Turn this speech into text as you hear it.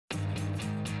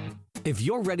If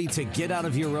you're ready to get out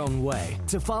of your own way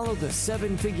to follow the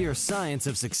seven-figure science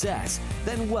of success,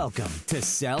 then welcome to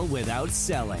Sell Without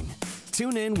Selling.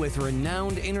 Tune in with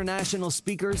renowned international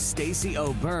speaker Stacey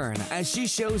O'Byrne as she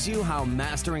shows you how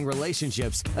mastering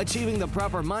relationships, achieving the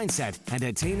proper mindset, and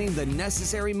attaining the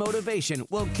necessary motivation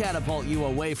will catapult you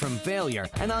away from failure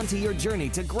and onto your journey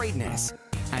to greatness.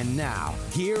 And now,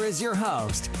 here is your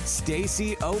host,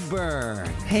 Stacey O'Byrne.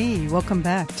 Hey, welcome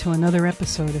back to another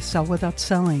episode of Sell Without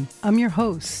Selling. I'm your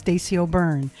host, Stacey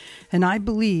O'Byrne, and I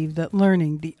believe that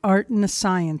learning the art and the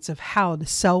science of how to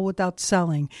sell without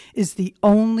selling is the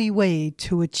only way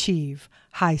to achieve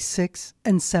high 6-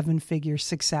 and 7-figure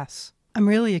success. I'm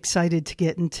really excited to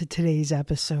get into today's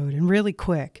episode. And really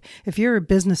quick, if you're a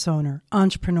business owner,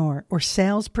 entrepreneur, or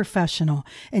sales professional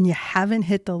and you haven't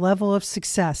hit the level of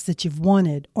success that you've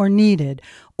wanted or needed,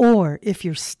 or if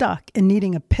you're stuck and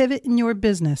needing a pivot in your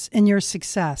business and your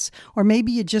success, or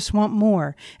maybe you just want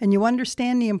more and you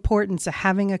understand the importance of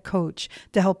having a coach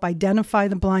to help identify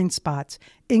the blind spots,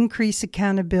 increase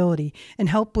accountability, and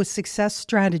help with success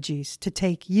strategies to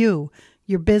take you,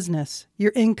 your business,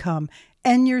 your income,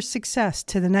 and your success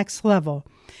to the next level.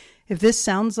 If this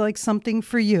sounds like something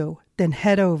for you, then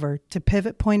head over to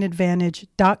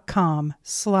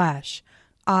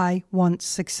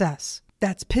pivotpointadvantage.com/I-want-success.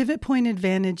 That's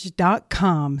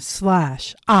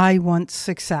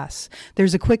pivotpointadvantage.com/I-want-success.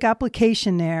 There's a quick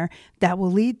application there that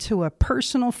will lead to a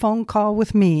personal phone call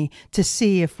with me to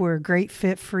see if we're a great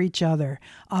fit for each other.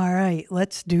 All right,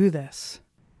 let's do this.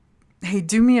 Hey,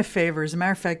 do me a favor. As a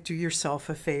matter of fact, do yourself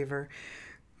a favor.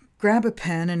 Grab a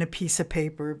pen and a piece of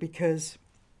paper because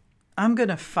I'm going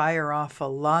to fire off a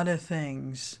lot of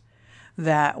things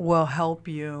that will help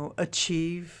you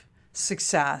achieve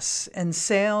success in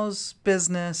sales,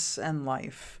 business, and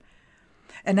life.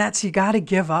 And that's, you got to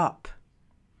give up.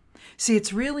 See,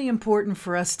 it's really important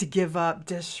for us to give up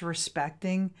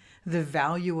disrespecting the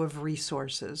value of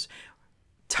resources,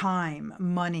 time,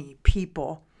 money,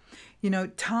 people. You know,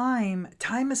 time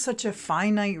is such a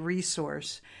finite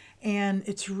resource. And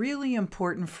it's really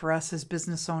important for us as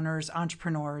business owners,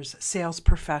 entrepreneurs, sales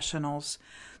professionals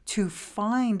to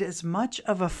find as much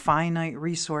of a finite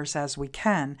resource as we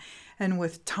can. And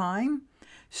with time,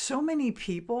 so many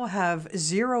people have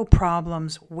zero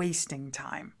problems wasting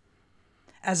time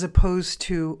as opposed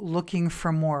to looking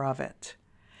for more of it.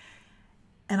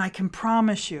 And I can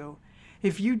promise you,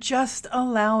 if you just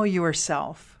allow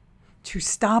yourself to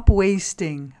stop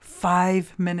wasting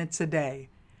 5 minutes a day,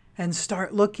 and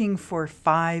start looking for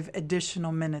 5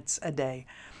 additional minutes a day,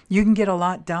 you can get a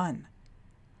lot done.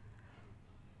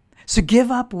 So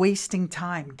give up wasting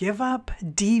time. Give up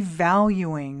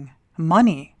devaluing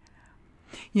money.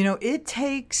 You know, it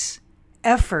takes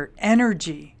effort,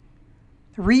 energy,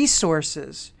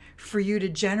 resources for you to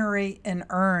generate and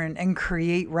earn and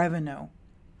create revenue.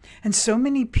 And so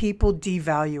many people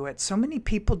devalue it. So many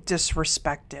people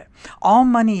disrespect it. All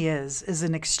money is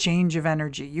an exchange of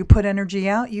energy. You put energy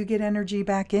out, you get energy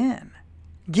back in.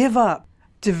 Give up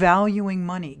devaluing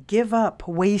money. Give up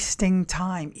wasting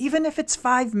time. Even if it's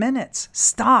 5 minutes,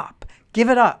 stop. Give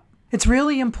it up. It's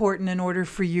really important in order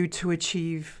for you to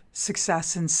achieve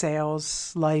success in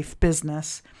sales, life,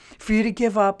 business, for you to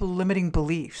give up limiting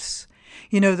beliefs.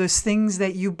 You know, those things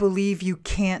that you believe you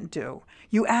can't do.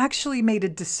 You actually made a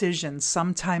decision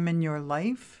sometime in your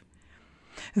life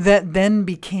that then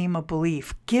became a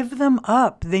belief. Give them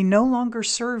up. They no longer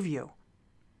serve you.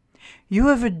 You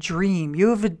have a dream.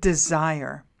 You have a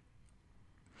desire.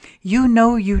 You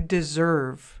know you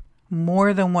deserve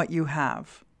more than what you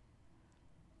have.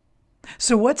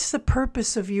 So what's the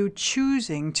purpose of you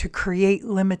choosing to create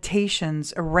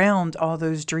limitations around all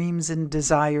those dreams and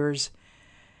desires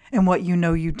and what you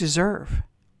know you deserve?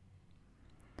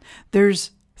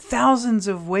 There's thousands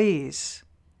of ways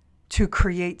to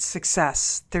create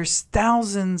success. There's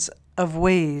thousands of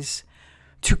ways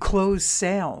to close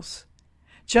sales.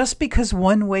 Just because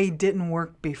one way didn't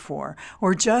work before,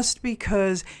 or just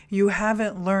because you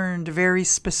haven't learned very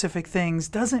specific things,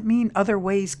 doesn't mean other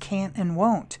ways can't and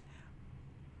won't.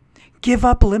 Give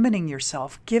up limiting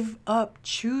yourself. Give up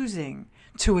choosing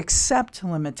to accept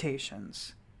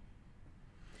limitations.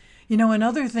 You know,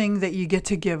 another thing that you get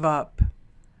to give up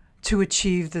to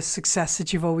achieve the success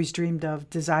that you've always dreamed of,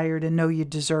 desired, and know you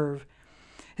deserve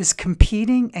is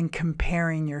competing and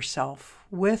comparing yourself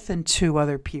with and to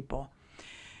other people.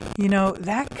 You know,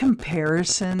 that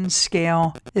comparison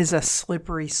scale is a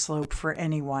slippery slope for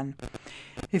anyone.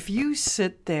 If you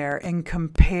sit there and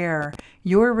compare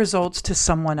your results to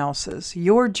someone else's,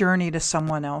 your journey to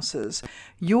someone else's,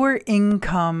 your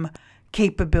income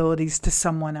capabilities to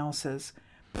someone else's,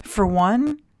 for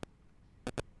one,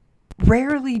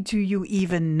 rarely do you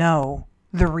even know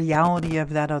the reality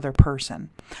of that other person.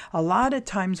 A lot of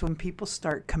times when people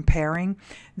start comparing,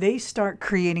 they start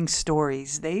creating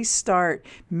stories. They start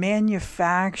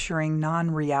manufacturing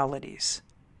non-realities.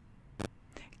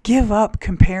 Give up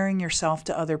comparing yourself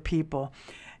to other people.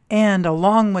 And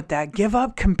along with that, give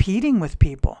up competing with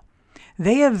people.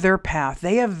 They have their path.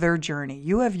 They have their journey.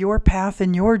 You have your path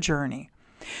and your journey.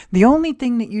 The only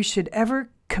thing that you should ever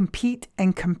compete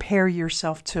and compare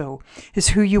yourself to is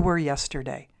who you were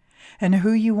yesterday and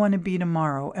who you want to be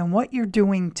tomorrow and what you're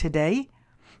doing today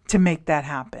to make that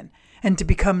happen and to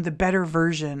become the better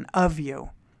version of you.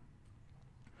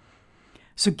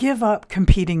 So give up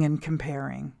competing and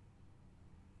comparing.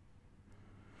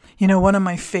 You know, one of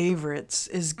my favorites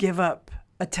is give up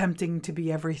attempting to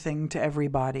be everything to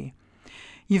everybody.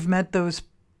 You've met those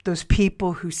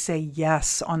people who say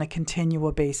yes on a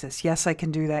continual basis. Yes, I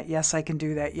can do that. Yes, I can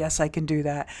do that. Yes, I can do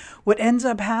that. What ends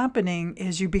up happening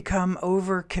is you become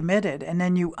overcommitted and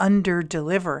then you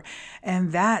under-deliver.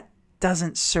 And that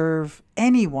doesn't serve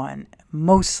anyone,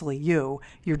 mostly you,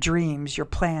 your dreams, your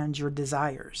plans, your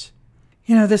desires.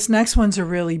 You know, this next one's a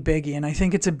really biggie, and I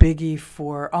think it's a biggie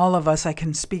for all of us. I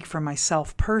can speak for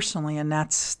myself personally, and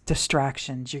that's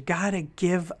distractions. You got to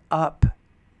give up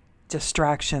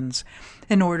distractions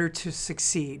in order to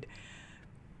succeed.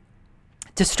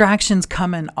 Distractions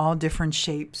come in all different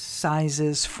shapes,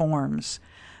 sizes, forms.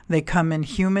 They come in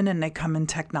human and they come in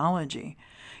technology.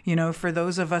 You know, for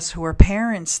those of us who are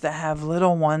parents that have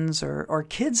little ones or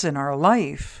kids in our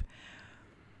life,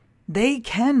 they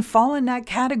can fall in that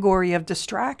category of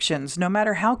distractions. No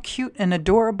matter how cute and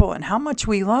adorable and how much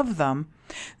we love them,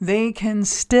 they can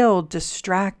still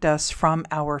distract us from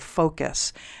our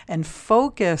focus. And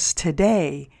focus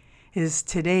today is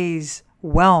today's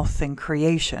wealth and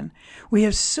creation. We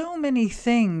have so many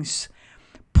things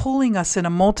pulling us in a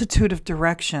multitude of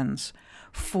directions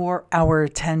for our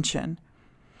attention.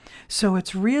 So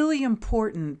it's really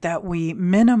important that we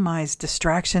minimize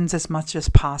distractions as much as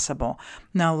possible.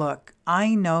 Now, look,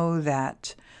 I know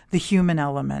that the human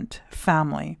element,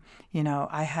 family, you know,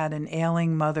 I had an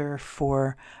ailing mother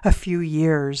for a few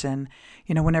years, and,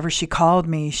 you know, whenever she called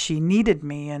me, she needed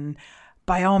me. And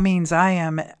by all means,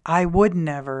 I would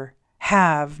never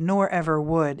have, nor ever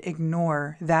would,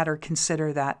 ignore that or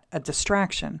consider that a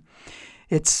distraction.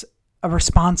 It's a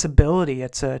responsibility.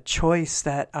 It's a choice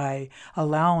that I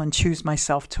allow and choose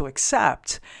myself to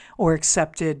accept or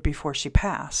accepted before she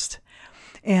passed.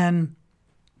 And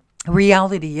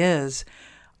reality is,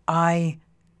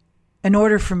 in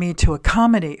order for me to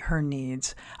accommodate her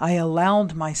needs, I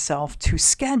allowed myself to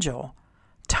schedule,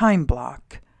 time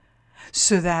block,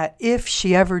 so that if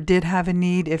she ever did have a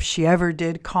need, if she ever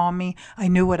did call me, I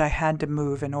knew what I had to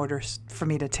move in order for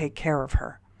me to take care of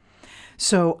her.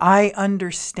 So I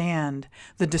understand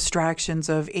the distractions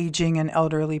of aging and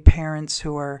elderly parents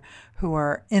who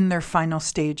are in their final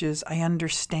stages. I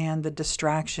understand the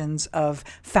distractions of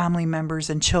family members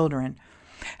and children.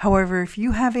 However, if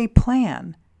you have a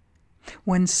plan,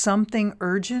 when something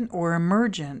urgent or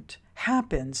emergent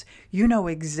happens, you know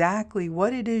exactly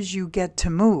what it is you get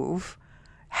to move,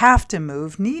 have to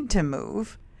move, need to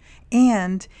move.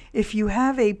 And if you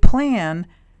have a plan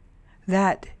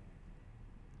that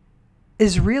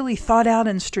is really thought out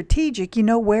and strategic, you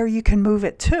know where you can move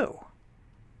it to.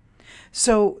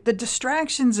 So the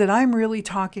distractions that I'm really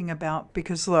talking about,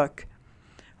 because look,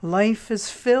 life is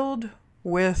filled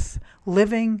with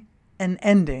living and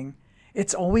ending.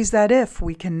 It's always that if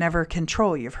we can never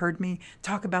control. You've heard me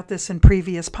talk about this in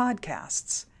previous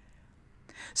podcasts.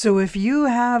 So if you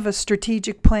have a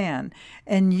strategic plan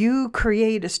and you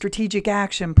create a strategic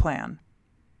action plan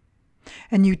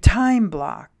and you time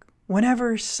block,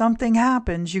 whenever something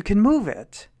happens, you can move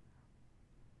it.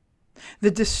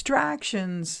 The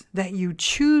distractions that you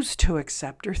choose to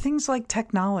accept are things like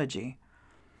technology.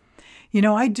 You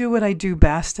know, I do what I do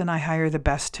best and I hire the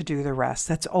best to do the rest.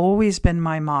 That's always been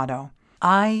my motto.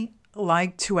 I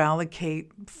like to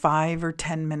allocate 5 or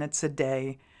 10 minutes a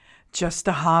day just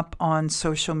to hop on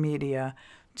social media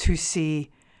to see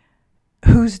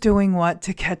who's doing what,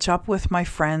 to catch up with my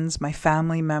friends, my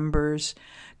family members,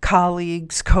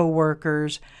 colleagues,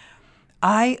 coworkers.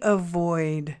 I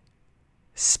avoid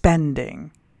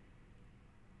spending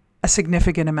a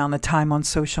significant amount of time on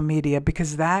social media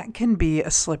because that can be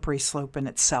a slippery slope in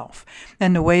itself.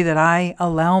 And the way that I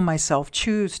allow myself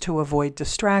choose to avoid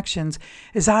distractions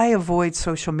is I avoid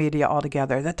social media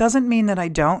altogether. That doesn't mean that I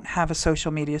don't have a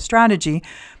social media strategy,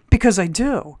 because I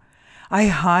do. I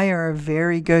hire a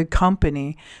very good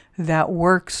company that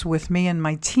works with me and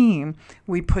my team.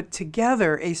 We put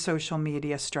together a social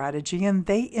media strategy and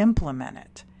they implement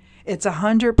it. It's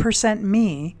 100%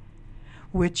 me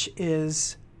which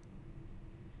is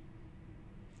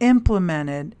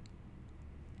implemented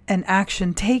and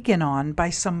action taken on by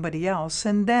somebody else.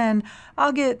 And then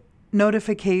I'll get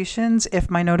notifications if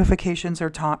my notifications are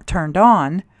turned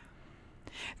on.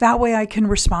 That way I can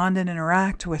respond and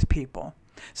interact with people.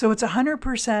 So it's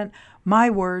 100% my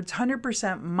words,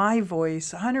 100% my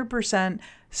voice, 100%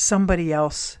 somebody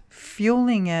else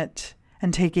fueling it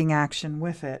and taking action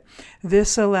with it.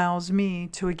 This allows me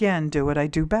to, again, do what I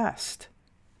do best.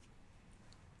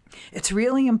 It's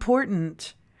really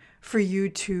important for you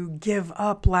to give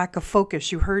up lack of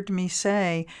focus. You heard me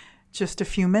say just a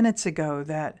few minutes ago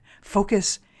that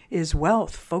focus is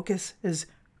wealth. Focus is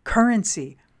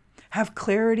currency. Have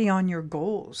clarity on your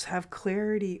goals. Have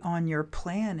clarity on your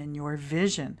plan and your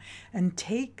vision. And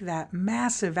take that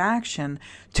massive action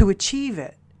to achieve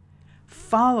it.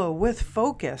 Follow with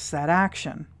focus that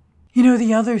action. You know,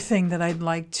 the other thing that I'd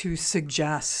like to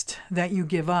suggest that you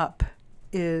give up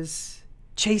is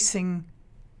chasing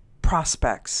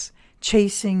prospects,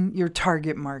 chasing your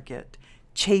target market,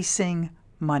 chasing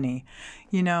money.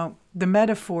 You know, the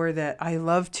metaphor that I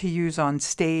love to use on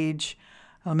stage,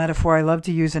 a metaphor I love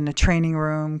to use in the training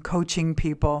room, coaching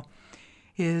people,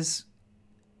 is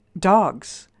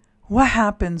dogs. What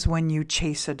happens when you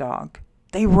chase a dog?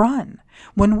 They run.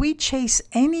 When we chase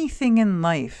anything in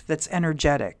life that's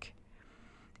energetic,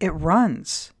 it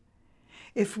runs.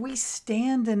 If we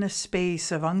stand in a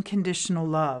space of unconditional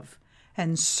love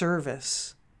and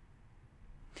service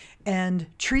and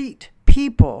treat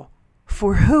people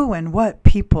for who and what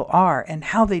people are and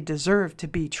how they deserve to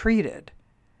be treated,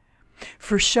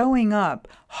 for showing up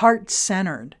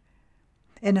heart-centered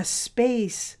in a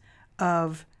space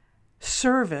of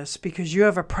service because you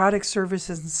have a product, service,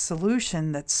 and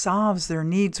solution that solves their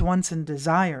needs, wants, and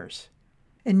desires,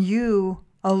 and you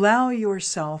allow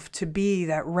yourself to be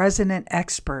that resonant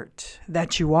expert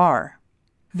that you are,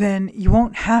 then you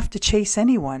won't have to chase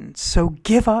anyone. So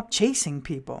give up chasing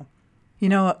people. You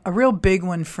know, a real big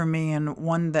one for me, and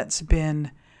one that's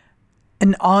been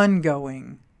an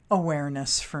ongoing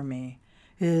awareness for me,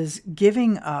 is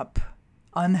giving up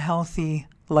unhealthy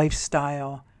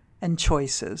lifestyle and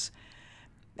choices.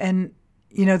 And,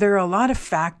 you know, there are a lot of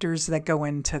factors that go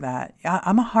into that.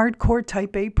 I'm a hardcore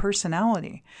type A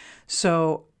personality.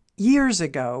 So years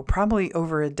ago, probably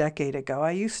over a decade ago,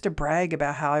 I used to brag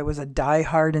about how I was a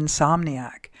diehard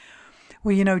insomniac.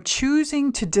 Well, you know,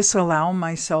 choosing to disallow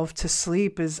myself to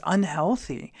sleep is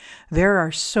unhealthy. There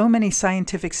are so many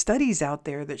scientific studies out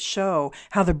there that show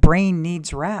how the brain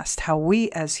needs rest, how we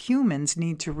as humans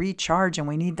need to recharge, and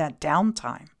we need that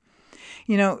downtime.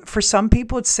 You know, for some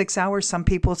people it's 6 hours, some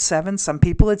people it's 7, some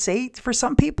people it's 8, for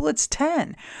some people it's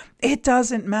 10. It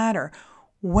doesn't matter.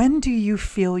 When do you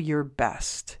feel your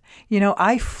best? You know,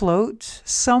 I float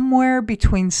somewhere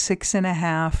between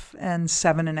 6.5 and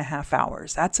 7.5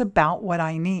 hours. That's about what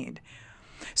I need.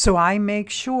 So I make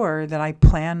sure that I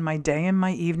plan my day and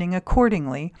my evening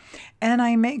accordingly, and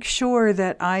I make sure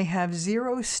that I have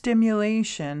zero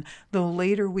stimulation the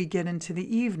later we get into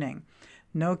the evening.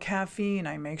 No caffeine.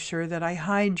 I make sure that I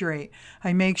hydrate.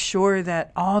 I make sure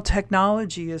that all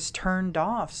technology is turned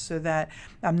off so that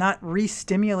I'm not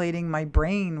re-stimulating my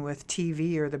brain with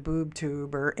TV or the boob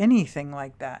tube or anything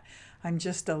like that. I'm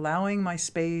just allowing my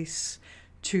space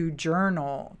to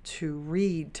journal, to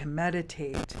read, to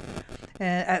meditate,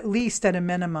 at least at a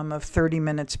minimum of 30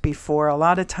 minutes before. A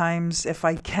lot of times, if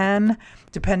I can,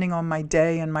 depending on my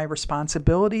day and my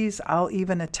responsibilities, I'll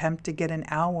even attempt to get an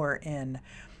hour in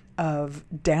of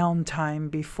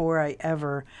downtime before I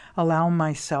ever allow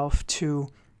myself to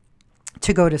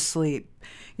go to sleep.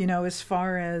 You know, as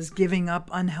far as giving up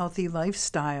unhealthy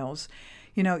lifestyles,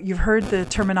 you know, you've heard the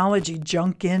terminology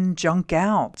junk in, junk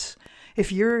out.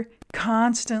 If you're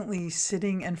constantly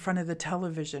sitting in front of the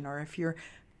television, or if you're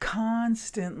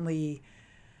constantly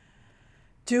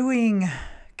doing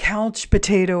couch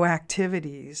potato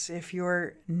activities, if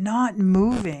you're not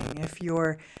moving, if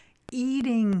you're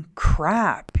eating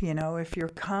crap, you know, if you're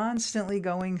constantly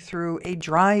going through a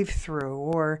drive-through,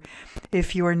 or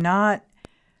if you're not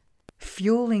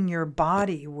fueling your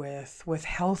body with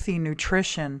healthy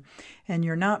nutrition and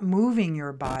you're not moving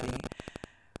your body,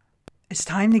 it's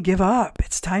time to give up.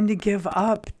 It's time to give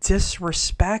up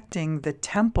disrespecting the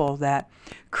temple that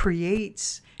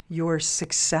creates your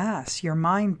success, your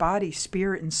mind, body,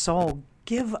 spirit, and soul.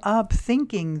 Give up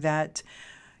thinking that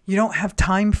you don't have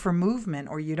time for movement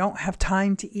or you don't have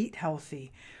time to eat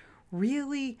healthy.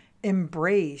 Really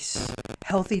embrace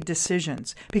healthy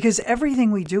decisions, because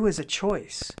everything we do is a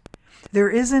choice.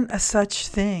 There isn't a such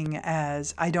thing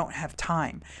as I don't have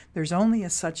time. There's only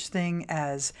a such thing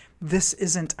as this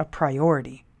isn't a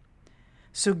priority.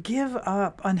 So give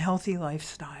up unhealthy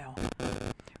lifestyle.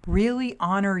 Really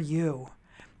honor you,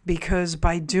 because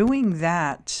by doing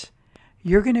that,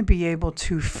 you're going to be able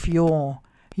to fuel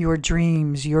your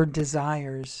dreams, your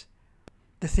desires,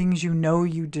 the things you know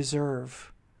you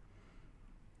deserve,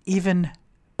 even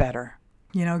better.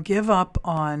 Give up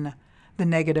on the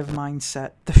negative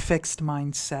mindset, the fixed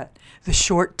mindset, the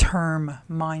short-term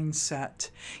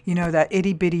mindset. That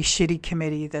itty-bitty shitty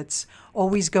committee that's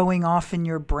always going off in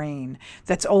your brain,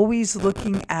 that's always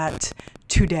looking at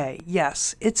today.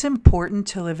 Yes, it's important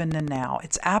to live in the now.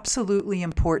 It's absolutely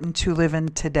important to live in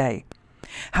today.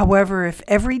 However, if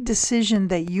every decision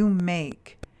that you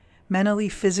make mentally,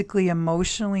 physically,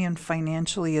 emotionally, and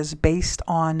financially is based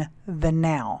on the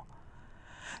now,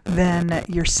 then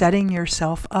you're setting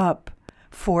yourself up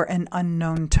for an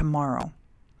unknown tomorrow.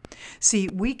 See,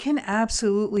 we can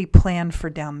absolutely plan for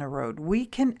down the road. We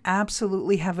can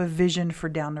absolutely have a vision for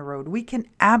down the road. We can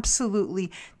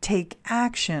absolutely take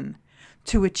action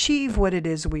to achieve what it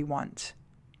is we want.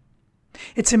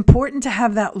 It's important to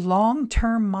have that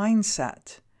long-term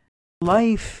mindset.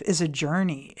 Life is a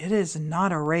journey. It is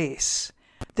not a race.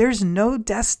 There's no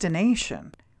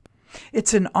destination.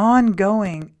 It's an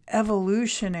ongoing,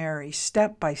 evolutionary,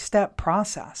 step-by-step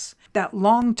process. That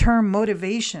long-term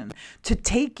motivation to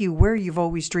take you where you've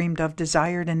always dreamed of,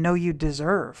 desired, and know you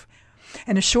deserve.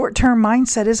 And a short-term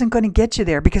mindset isn't going to get you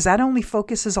there, because that only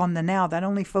focuses on the now. That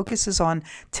only focuses on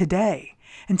today.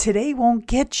 And today won't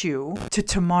get you to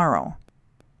tomorrow.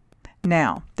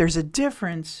 Now, there's a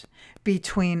difference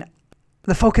between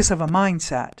the focus of a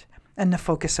mindset and the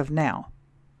focus of now.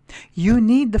 You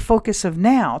need the focus of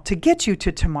now to get you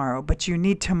to tomorrow, but you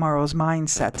need tomorrow's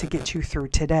mindset to get you through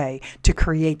today, to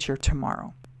create your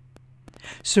tomorrow.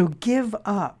 So give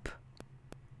up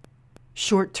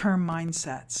short-term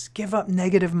mindsets. Give up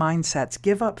negative mindsets.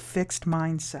 Give up fixed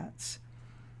mindsets.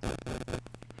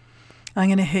 I'm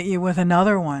going to hit you with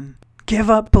another one. Give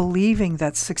up believing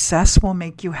that success will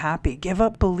make you happy. Give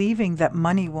up believing that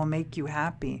money will make you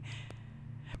happy.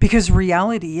 Because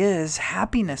reality is,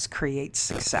 happiness creates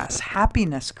success.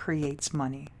 Happiness creates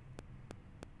money.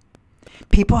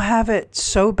 People have it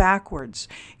so backwards.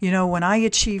 When I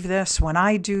achieve this, when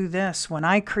I do this, when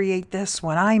I create this,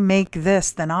 when I make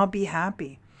this, then I'll be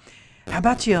happy. How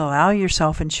about you allow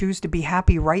yourself and choose to be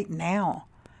happy right now?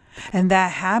 And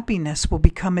that happiness will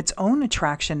become its own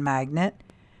attraction magnet.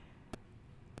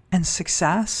 And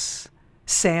success,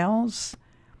 sales,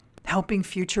 helping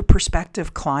future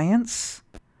prospective clients,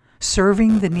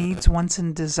 serving the needs, wants,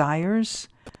 and desires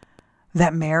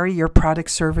that marry your product,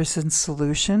 service, and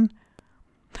solution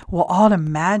will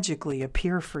automatically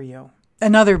appear for you.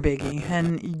 Another biggie,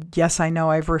 and yes, I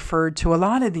know I've referred to a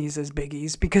lot of these as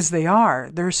biggies because they are.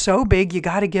 They're so big, you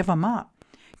got to give them up.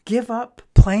 Give up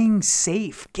playing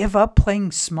safe. Give up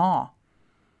playing small.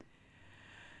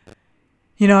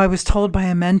 I was told by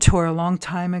a mentor a long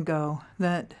time ago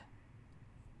that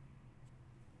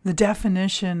the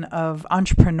definition of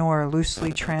entrepreneur,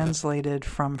 loosely translated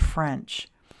from French,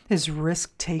 is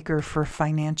risk taker for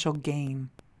financial gain.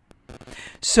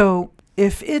 So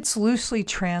if it's loosely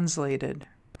translated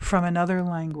from another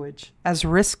language as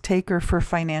risk taker for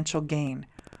financial gain,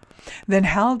 then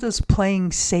how does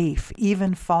playing safe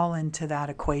even fall into that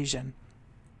equation?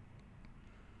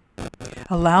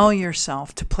 Allow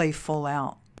yourself to play full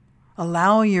out.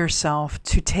 Allow yourself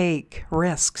to take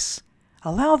risks.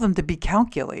 Allow them to be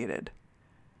calculated.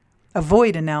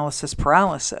 Avoid analysis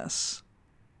paralysis.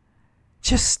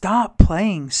 Just stop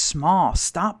playing small.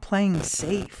 Stop playing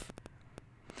safe.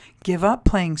 Give up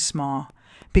playing small,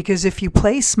 because if you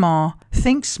play small,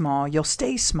 think small, you'll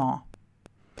stay small.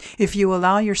 If you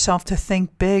allow yourself to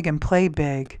think big and play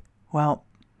big, well,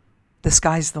 the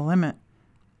sky's the limit,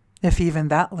 if even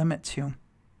that limits you.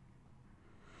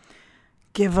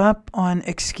 Give up on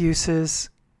excuses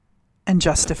and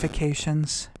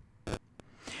justifications.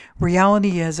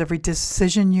 Reality is, every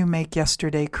decision you make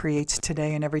yesterday creates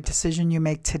today, and every decision you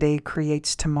make today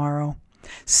creates tomorrow.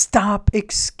 Stop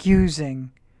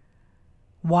excusing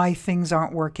why things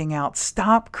aren't working out.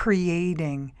 Stop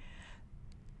creating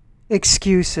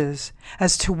excuses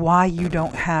as to why you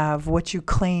don't have what you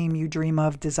claim you dream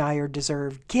of, desire,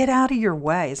 deserve. Get out of your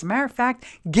way. As a matter of fact,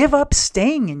 give up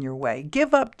staying in your way.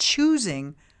 Give up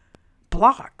choosing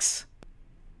blocks.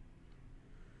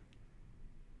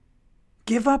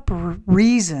 Give up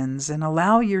reasons and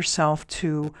allow yourself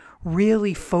to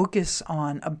really focus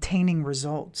on obtaining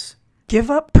results. Give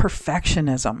up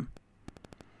perfectionism.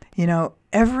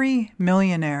 Every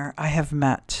millionaire I have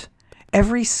met,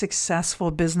 every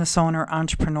successful business owner,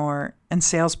 entrepreneur, and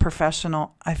sales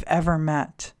professional I've ever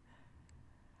met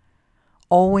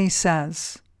always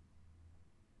says,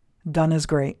 done is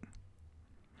great.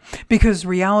 Because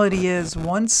reality is,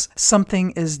 once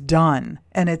something is done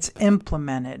and it's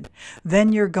implemented,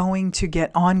 then you're going to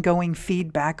get ongoing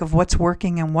feedback of what's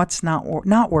working and what's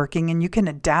not working, and you can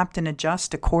adapt and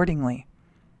adjust accordingly.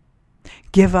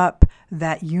 Give up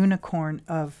that unicorn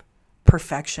of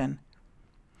perfection.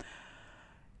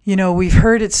 You know, we've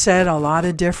heard it said a lot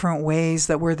of different ways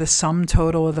that we're the sum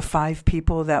total of the 5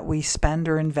 people that we spend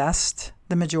or invest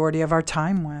the majority of our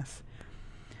time with.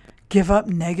 Give up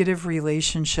negative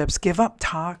relationships. Give up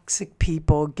toxic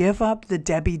people. Give up the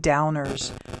Debbie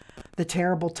Downers, the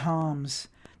terrible Toms,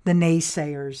 the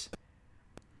naysayers.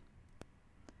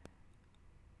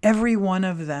 Every one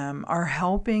of them are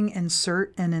helping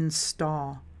insert and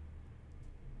install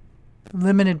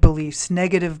limited beliefs,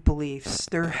 negative beliefs.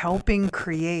 They're helping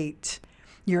create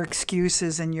your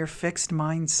excuses and your fixed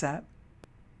mindset.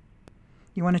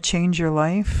 You want to change your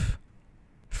life?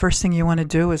 First thing you want to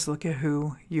do is look at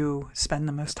who you spend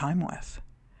the most time with.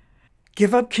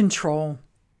 Give up control.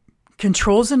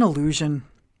 Control's an illusion.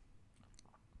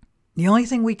 The only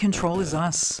thing we control is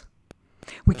us.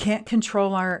 We can't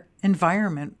control our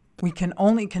environment. We can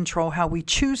only control how we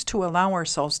choose to allow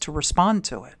ourselves to respond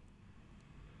to it.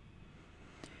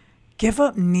 Give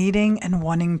up needing and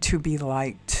wanting to be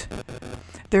liked.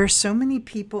 There are so many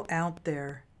people out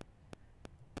there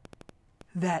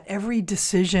that every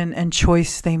decision and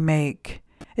choice they make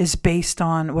is based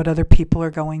on what other people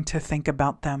are going to think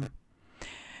about them.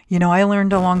 You know, I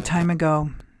learned a long time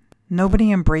ago,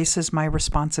 nobody embraces my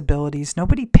responsibilities.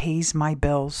 Nobody pays my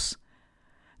bills.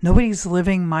 Nobody's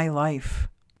living my life.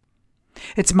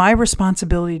 It's my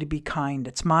responsibility to be kind.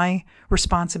 It's my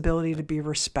responsibility to be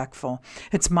respectful.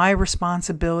 It's my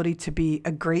responsibility to be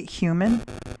a great human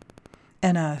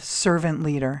and a servant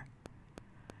leader.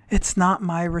 It's not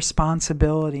my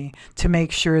responsibility to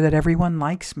make sure that everyone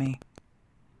likes me.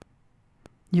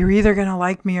 You're either going to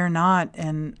like me or not,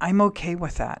 and I'm okay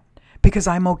with that because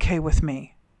I'm okay with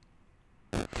me.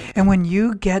 And when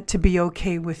you get to be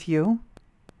okay with you,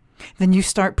 then you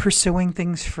start pursuing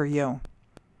things for you.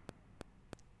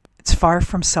 It's far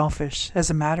from selfish. As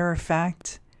a matter of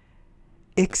fact,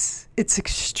 it's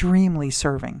extremely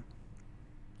serving.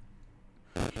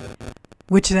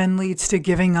 Which then leads to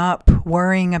giving up,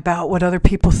 worrying about what other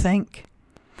people think.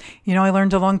 You know, I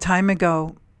learned a long time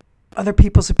ago, other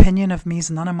people's opinion of me is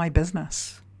none of my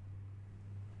business.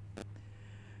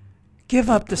 Give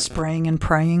up the spraying and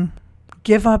praying.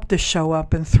 Give up the show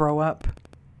up and throw up.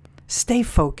 Stay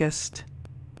focused.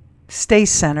 Stay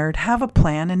centered. Have a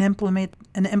plan and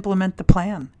implement the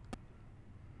plan.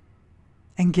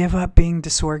 And give up being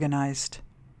disorganized.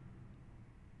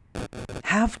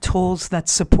 Have tools that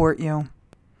support you.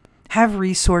 Have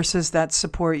resources that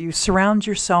support you. Surround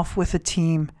yourself with a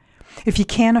team. If you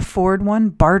can't afford one,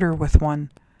 barter with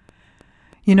one.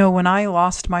 You know, when I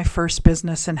lost my first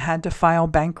business and had to file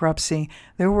bankruptcy,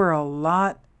 there were a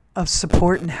lot of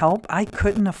support and help I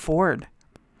couldn't afford.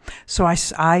 So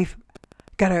I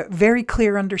got a very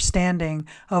clear understanding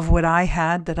of what I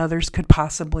had that others could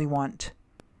possibly want.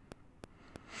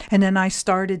 And then I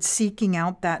started seeking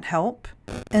out that help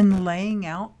and laying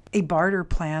out a barter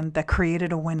plan that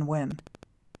created a win-win.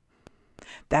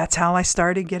 That's how I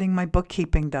started getting my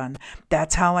bookkeeping done.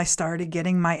 That's how I started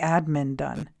getting my admin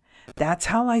done. That's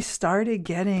how I started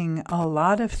getting a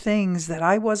lot of things that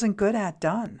I wasn't good at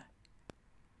done.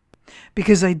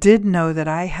 Because I did know that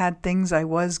I had things I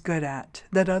was good at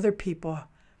that other people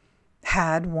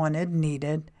had, wanted,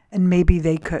 needed, and maybe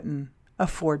they couldn't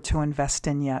afford to invest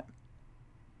in yet.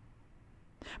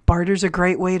 Barter's a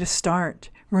great way to start.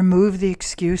 Remove the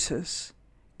excuses.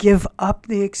 Give up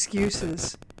the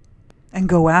excuses and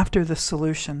go after the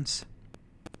solutions.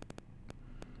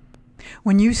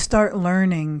 When you start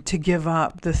learning to give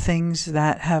up the things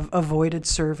that have avoided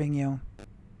serving you,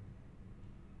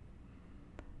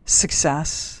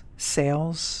 success,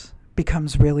 sales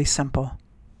becomes really simple.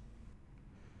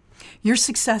 Your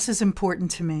success is important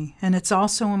to me, and it's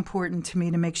also important to me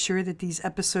to make sure that these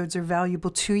episodes are valuable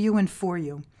to you and for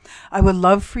you. I would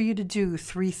love for you to do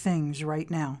 3 things right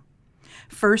now.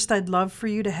 First, I'd love for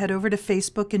you to head over to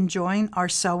Facebook and join our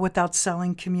Sell Without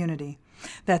Selling community.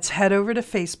 That's head over to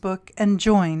Facebook and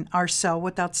join our Sell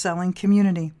Without Selling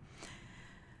community.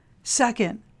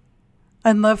 Second,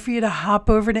 I'd love for you to hop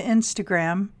over to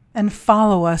Instagram and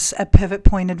follow us at Pivot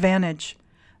Point Advantage.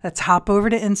 Let's hop over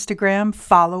to Instagram,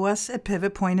 follow us at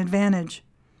Pivot Point Advantage.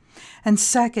 And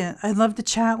second, I'd love to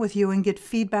chat with you and get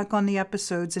feedback on the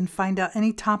episodes and find out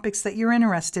any topics that you're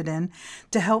interested in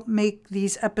to help make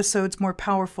these episodes more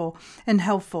powerful and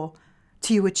helpful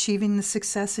to you achieving the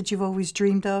success that you've always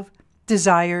dreamed of,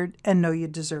 desired, and know you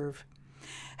deserve.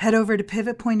 head over to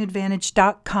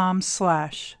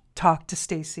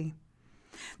pivotpointadvantage.com/talk-to-Stacy.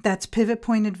 That's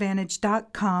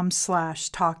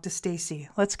pivotpointadvantage.com/talk-to-Stacy.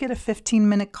 Let's get a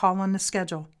 15-minute call on the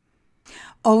schedule.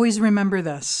 Always remember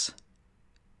this.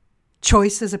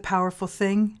 Choice is a powerful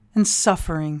thing, and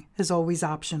suffering is always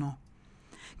optional.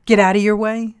 Get out of your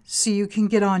way so you can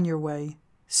get on your way,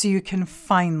 so you can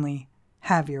finally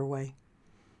have your way.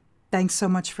 Thanks so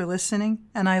much for listening,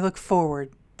 and I look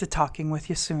forward to talking with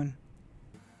you soon.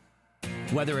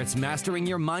 Whether it's mastering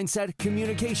your mindset,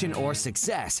 communication, or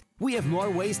success, we have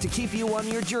more ways to keep you on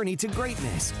your journey to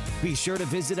greatness. Be sure to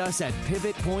visit us at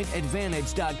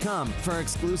pivotpointadvantage.com for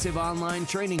exclusive online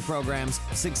training programs,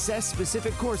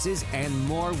 success-specific courses, and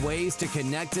more ways to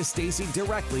connect to Stacy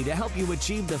directly to help you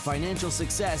achieve the financial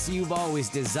success you've always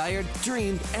desired,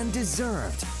 dreamed, and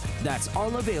deserved. That's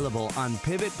all available on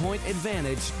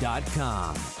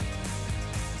pivotpointadvantage.com.